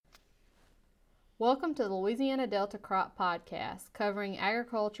Welcome to the Louisiana Delta Crop Podcast, covering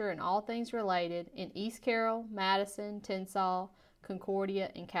agriculture and all things related in East Carroll, Madison, Tensas,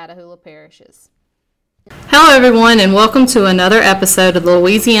 Concordia, and Catahoula parishes. Hello everyone, and welcome to another episode of the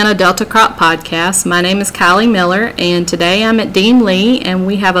Louisiana Delta Crop Podcast. My name is Kylie Miller, and today I'm at Dean Lee, and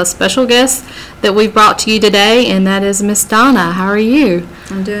we have a special guest that we've brought to you today, and that is Miss Donna. How are you?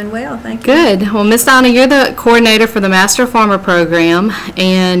 I'm doing well, thank you. Good. Well, Miss Donna, you're the coordinator for the Master Farmer Program,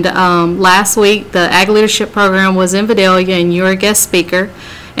 and last week the Ag Leadership Program was in Vidalia, and you were a guest speaker,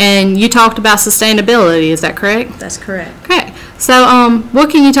 and you talked about sustainability. Is that correct? That's correct. Okay. So, what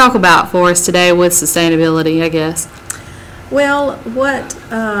can you talk about for us today with sustainability, I guess? Well, what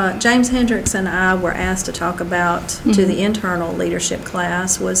James Hendricks and I were asked to talk about to the internal leadership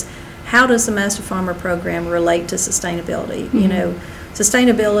class was how does the Master Farmer Program relate to sustainability? You know,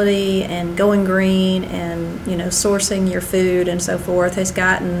 sustainability and going green and, sourcing your food and so forth has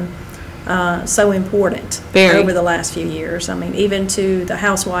gotten so important over the last few years. I mean, even to the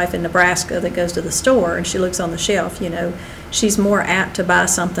housewife in Nebraska that goes to the store and she looks on the shelf, she's more apt to buy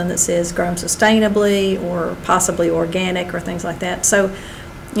something that says grown sustainably or possibly organic or things like that. So,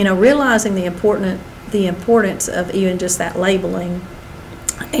 realizing the importance of even just that labeling.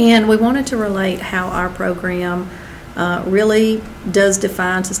 And we wanted to relate how our program really does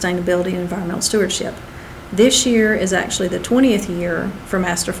define sustainability and environmental stewardship. This year is actually the 20th year for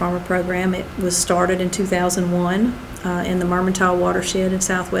Master Farmer Program. It was started in 2001 in the Mermentau watershed in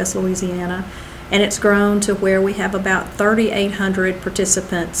southwest Louisiana, and it's grown to where we have about 3,800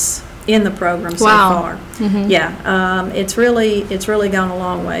 participants in the program so far. Yeah, it's really gone a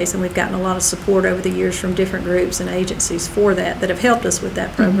long ways, and we've gotten a lot of support over the years from different groups and agencies for that have helped us with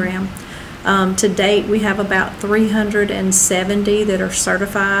that program. To date, we have about 370 that are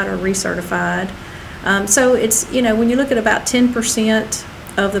certified or recertified. So it's, when you look at about 10%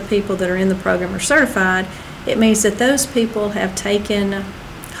 of the people that are in the program are certified, it means that those people have taken,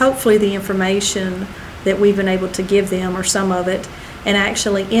 hopefully, the information that we've been able to give them, or some of it, and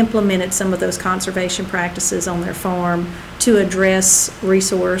actually implemented some of those conservation practices on their farm to address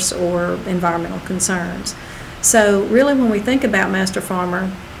resource or environmental concerns. So really, when we think about Master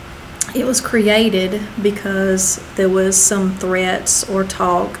Farmer, it was created because there was some threats or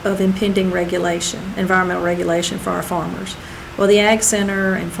talk of impending regulation, environmental regulation for our farmers. Well, the Ag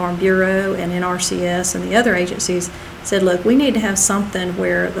Center and Farm Bureau and NRCS and the other agencies said, look, we need to have something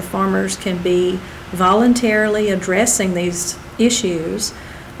where the farmers can be voluntarily addressing these issues,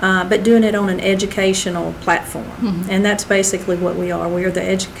 but doing it on an educational platform. And that's basically what we are. We are the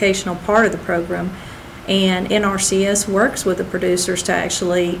educational part of the program. And NRCS works with the producers to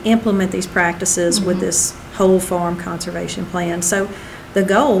actually implement these practices with this whole farm conservation plan. So the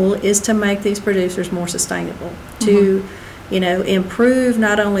goal is to make these producers more sustainable, to improve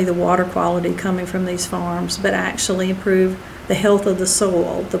not only the water quality coming from these farms, but actually improve the health of the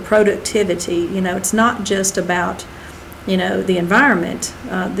soil, the productivity. It's not just about the environment.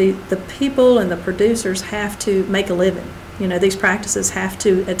 The people and the producers have to make a living. These practices have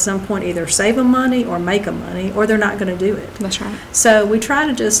to, at some point, either save them money or make them money, or they're not going to do it. That's right. So we try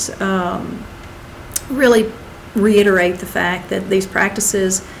to just really reiterate the fact that these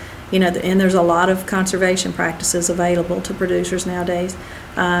practices, and there's a lot of conservation practices available to producers nowadays,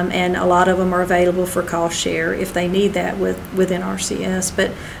 and a lot of them are available for cost share if they need that within RCS.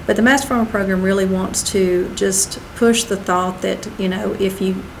 But the Master Farmer Program really wants to just push the thought that, if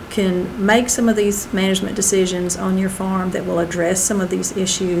you can make some of these management decisions on your farm that will address some of these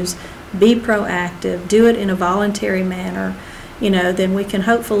issues, be proactive, do it in a voluntary manner, then we can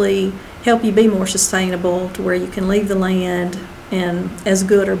hopefully help you be more sustainable to where you can leave the land in as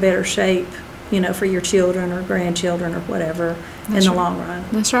good or better shape, for your children or grandchildren or whatever in the long run.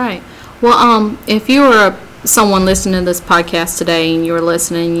 That's right. Well, if you were someone listening to this podcast today and you were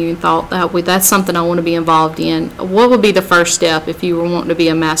listening and you thought that's something I want to be involved in, what would be the first step if you were wanting to be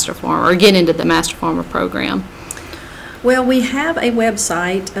a Master Farmer or get into the Master Farmer Program? Well, we have a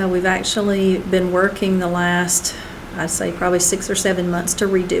website. We've actually been working the last, I'd say probably 6 or 7 months to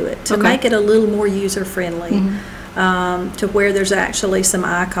redo it, to make it a little more user-friendly, to where there's actually some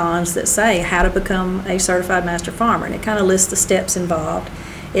icons that say how to become a certified Master Farmer, and it kind of lists the steps involved.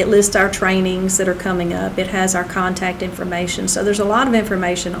 It lists our trainings that are coming up. It has our contact information. So there's a lot of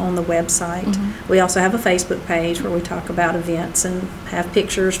information on the website. We also have a Facebook page where we talk about events and have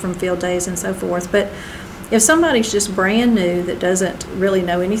pictures from field days and so forth. But if somebody's just brand new that doesn't really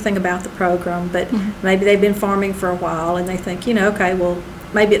know anything about the program, but maybe they've been farming for a while and they think, okay, well,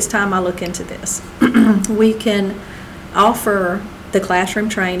 maybe it's time I look into this. We can offer the classroom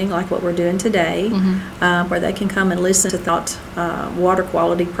training, like what we're doing today, where they can come and listen to water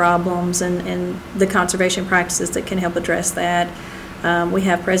quality problems and the conservation practices that can help address that. We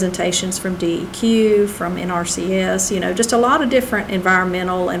have presentations from DEQ, from NRCS, just a lot of different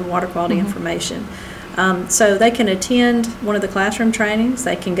environmental and water quality information. So they can attend one of the classroom trainings.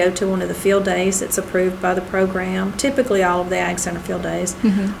 They can go to one of the field days that's approved by the program, typically all of the Ag Center field days,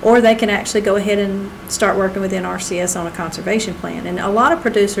 or they can actually go ahead and start working with NRCS on a conservation plan. And a lot of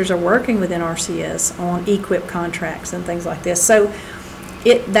producers are working with NRCS on EQIP contracts and things like this. So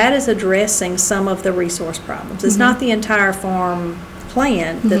that is addressing some of the resource problems. It's not the entire farm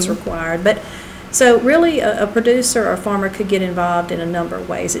plan that's required, but so really a producer or a farmer could get involved in a number of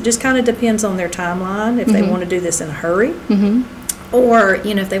ways. It just kind of depends on their timeline, if they want to do this in a hurry, or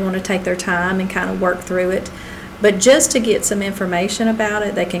if they want to take their time and kind of work through it. But just to get some information about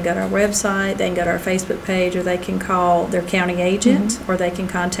it, they can go to our website, they can go to our Facebook page, or they can call their county agent, or they can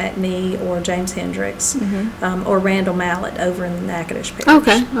contact me or James Hendricks, or Randall Mallett over in the Natchitoches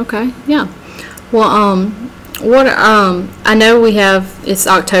Parish. Okay, yeah. Well, I know it's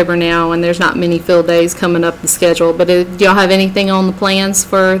October now and there's not many field days coming up the schedule, but do y'all have anything on the plans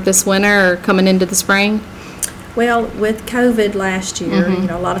for this winter or coming into the spring? Well, with COVID last year,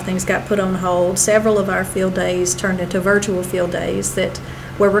 a lot of things got put on hold. Several of our field days turned into virtual field days that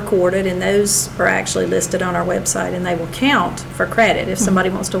were recorded, and those are actually listed on our website, and they will count for credit if somebody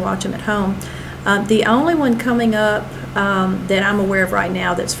wants to watch them at home. The only one coming up that I'm aware of right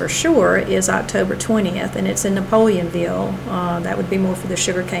now that's for sure is October 20th, and it's in Napoleonville. That would be more for the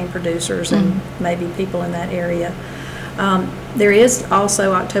sugarcane producers and maybe people in that area. There is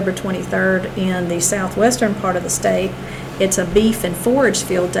also October 23rd in the southwestern part of the state. It's a beef and forage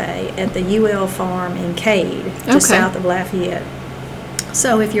field day at the UL Farm in Cade, just south of Lafayette.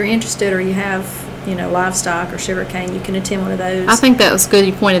 So if you're interested or you have livestock or sugarcane, you can attend one of those. I think that was good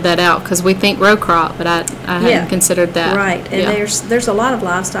you pointed that out, because we think row crop, but I hadn't considered that. Right, and there's a lot of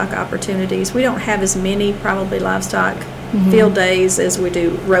livestock opportunities. We don't have as many probably livestock field days as we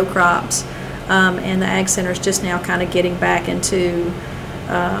do row crops, and the Ag Center is just now kind of getting back into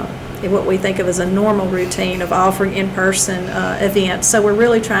what we think of as a normal routine of offering in-person events. So we're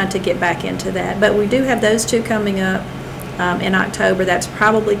really trying to get back into that. But we do have those two coming up in October. That's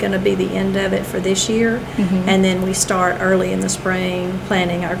probably going to be the end of it for this year, and then we start early in the spring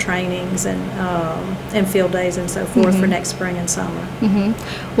planning our trainings and field days and so forth for next spring and summer.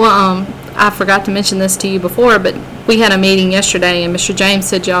 Well, I forgot to mention this to you before, but we had a meeting yesterday, and Mr. James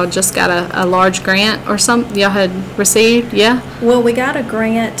said y'all just got a large grant or something y'all had received, yeah? Well, we got a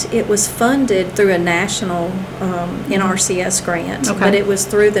grant. It was funded through a national NRCS grant, but it was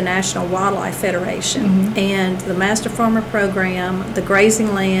through the National Wildlife Federation, and the Master Farmer Program, the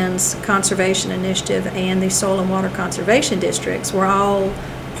Grazing Lands Conservation Initiative, and the Soil and Water Conservation Districts were all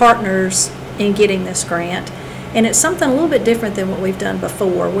partners in getting this grant. And it's something a little bit different than what we've done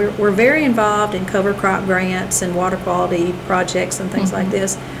before. We're very involved in cover crop grants and water quality projects and things like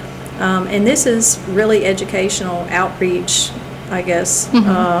this. And this is really educational outreach, I guess,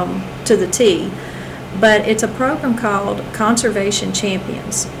 to the T. But it's a program called Conservation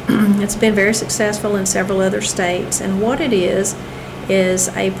Champions. It's been very successful in several other states. And what it is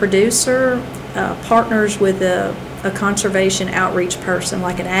a producer partners with a conservation outreach person,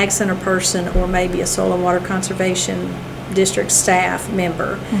 like an Ag Center person or maybe a Soil and Water Conservation District staff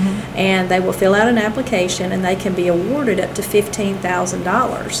member. And they will fill out an application, and they can be awarded up to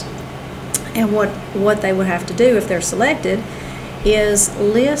 $15,000. And what they would have to do if they're selected is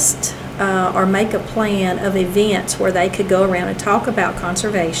list or make a plan of events where they could go around and talk about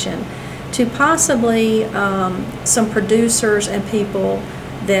conservation to possibly some producers and people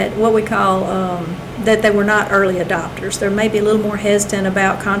that what we call that they were not early adopters. They're maybe a little more hesitant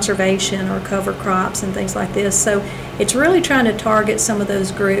about conservation or cover crops and things like this. So it's really trying to target some of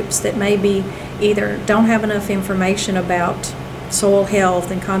those groups that maybe either don't have enough information about soil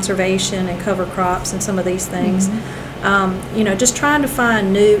health and conservation and cover crops and some of these things. Just trying to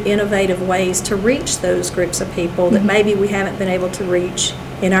find new innovative ways to reach those groups of people that maybe we haven't been able to reach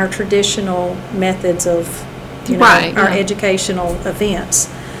in our traditional methods of our educational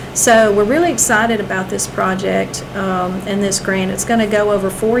events. So we're really excited about this project and this grant. It's going to go over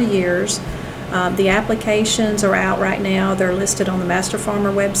 4 years. The applications are out right now. They're listed on the Master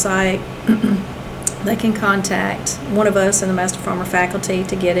Farmer website. They can contact one of us in the Master Farmer faculty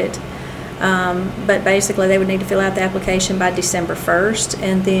to get it. But basically they would need to fill out the application by December 1st,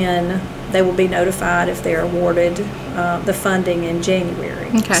 and then they will be notified if they're awarded the funding in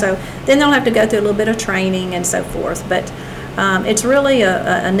January. So then they'll have to go through a little bit of training and so forth. But It's really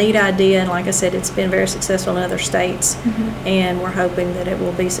a neat idea, and like I said, it's been very successful in other states, and we're hoping that it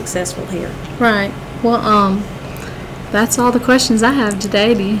will be successful here. Right. Well, that's all the questions I have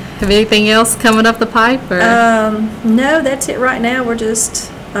today. Do you have anything else coming up the pipe? Or? No, that's it right now. We're just,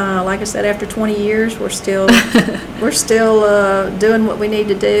 like I said, after 20 years, we're still doing what we need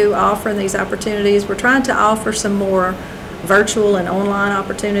to do, offering these opportunities. We're trying to offer some more virtual and online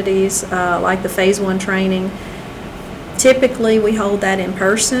opportunities, like the Phase 1 training. Typically, we hold that in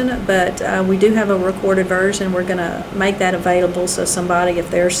person, but we do have a recorded version. We're going to make that available so somebody, if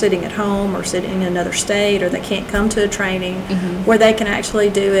they're sitting at home or sitting in another state or they can't come to a training, where they can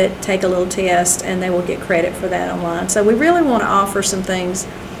actually do it, take a little test, and they will get credit for that online. So we really want to offer some things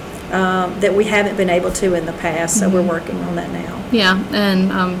that we haven't been able to in the past, so we're working on that now. Yeah,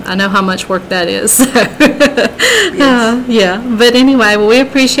 and I know how much work that is. So. Yes. Yeah, but anyway, well, we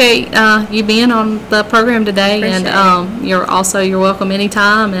appreciate you being on the program today, Appreciate and you're welcome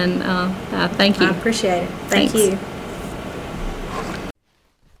anytime, and thank you. I appreciate it. Thank Thanks. you.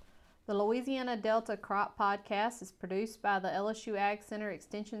 The Louisiana Delta Crop Podcast is produced by the LSU Ag Center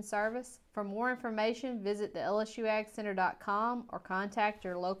Extension Service. For more information, visit the lsuagcenter.com or contact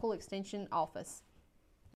your local extension office.